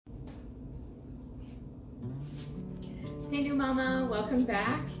mama, welcome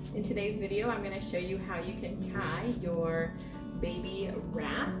back. In today's video I'm going to show you how you can tie your baby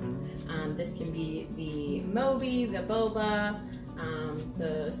wrap. This can be the Moby, the Boba,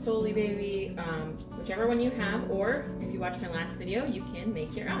 the Soli baby, whichever one you have, or if you watch my last video you can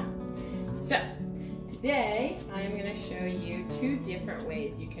make your own. So today I am going to show you two different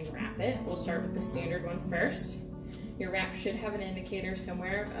ways you can wrap it. We'll start with the standard one first. Your wrap should have an indicator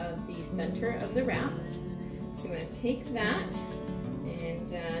somewhere of the center of the wrap. So you want to take that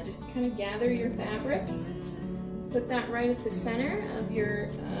and just kind of gather your fabric. Put that right at the center of your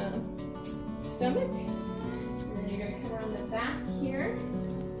stomach. And then you're going to come around the back here.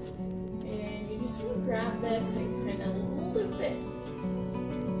 And you just want to grab this and kind of loop it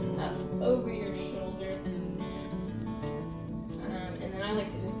up over your shoulder. And then I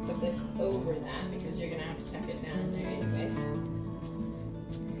like to just put this over that because you're going to have to tuck it down in there anyways.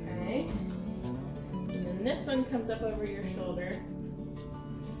 Okay. And then this one comes up over your shoulder.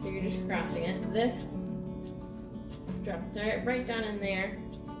 So you're just crossing it. This drops right down in there.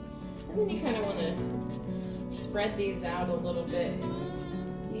 And then you kind of want to spread these out a little bit.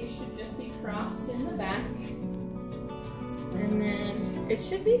 These should just be crossed in the back. And then it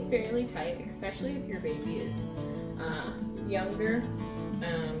should be fairly tight, especially if your baby is younger,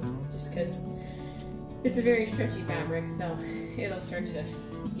 just because it's a very stretchy fabric, so it'll start to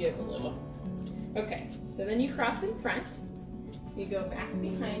give a little. Okay, so then you cross in front, you go back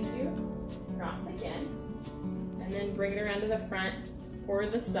behind you, cross again, and then bring it around to the front or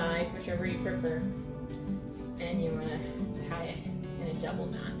the side, whichever you prefer, and you want to tie it in a double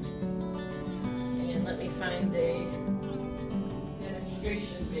knot. And let me find a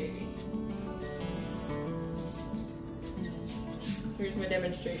demonstration baby. Here's my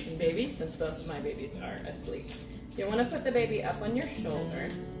demonstration baby, since both of my babies are asleep. You want to put the baby up on your shoulder,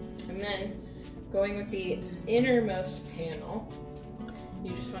 and then going with the innermost panel,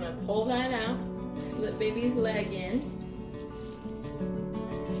 you just want to pull that out, slip baby's leg in,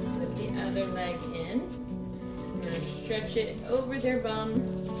 slip the other leg in. You're going to stretch it over their bum,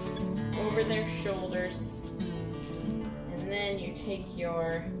 over their shoulders, and then you take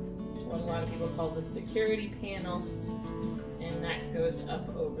your, what a lot of people call the security panel, and that goes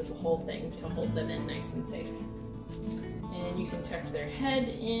up over the whole thing to hold them in nice and safe. And you can tuck their head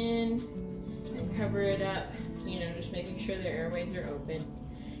in and cover it up, you know, just making sure their airways are open.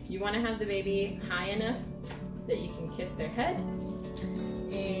 You want to have the baby high enough that you can kiss their head.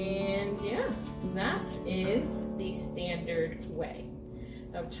 And yeah, that is the standard way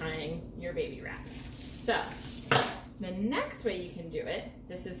of tying your baby wrap. So the next way you can do it,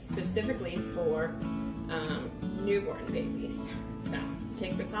 this is specifically for newborn babies. So to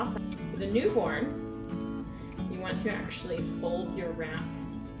take this off, for the newborn, you want to actually fold your wrap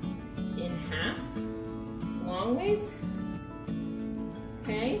in half, long ways.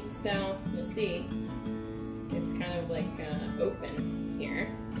 Okay, so you'll see it's kind of like open here.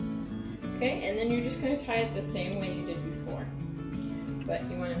 Okay, and then you're just going to tie it the same way you did before, but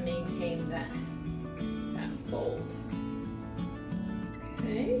you want to maintain that fold.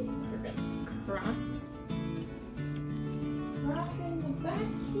 Okay, so we're going to cross in the back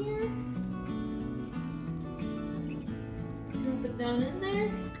here. Drop it down in there.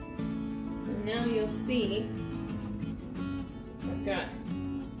 And now you'll see I've got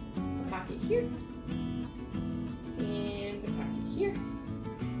a pocket here and a pocket here.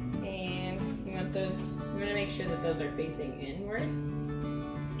 And you want to make sure that those are facing inward.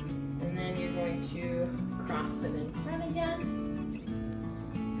 And then you're going to cross them in front again.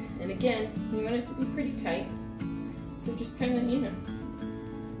 And again, you want it to be pretty tight. So just kind of, you know,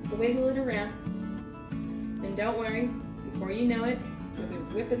 wiggle it around. And don't worry, before you know it, you'll be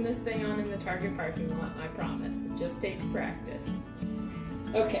whipping this thing on in the Target parking lot, I promise. It just takes practice.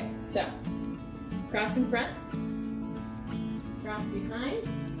 Okay, so cross in front, drop behind,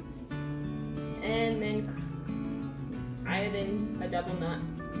 and then tie it in a double knot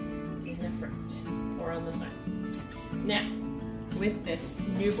in the front or on the side. Now, with this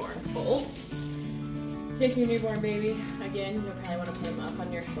newborn fold, take your newborn baby, again, you'll probably want to put them up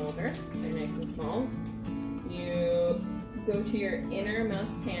on your shoulder. They're nice and small. You go to your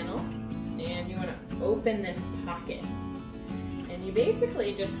innermost panel and you want to open this pocket. And you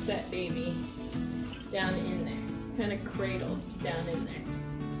basically just set baby down in there, kind of cradled down in there.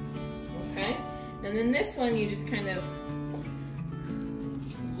 Okay? And then this one you just kind of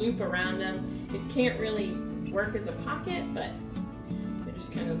loop around them. It can't really work as a pocket, but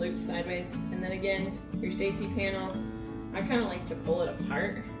just kind of loop sideways. And then again, your safety panel, I kind of like to pull it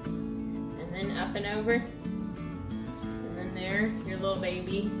apart and then up and over. And then there, your little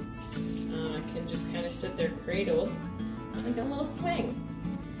baby can just kind of sit there cradled like a little swing.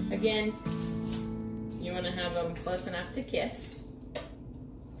 Again, you want to have them close enough to kiss.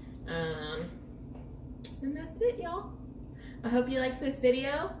 And that's it, y'all. I hope you liked this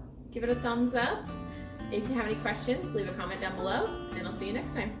video. Give it a thumbs up. If you have any questions, leave a comment down below, and I'll see you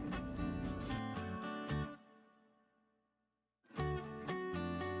next time.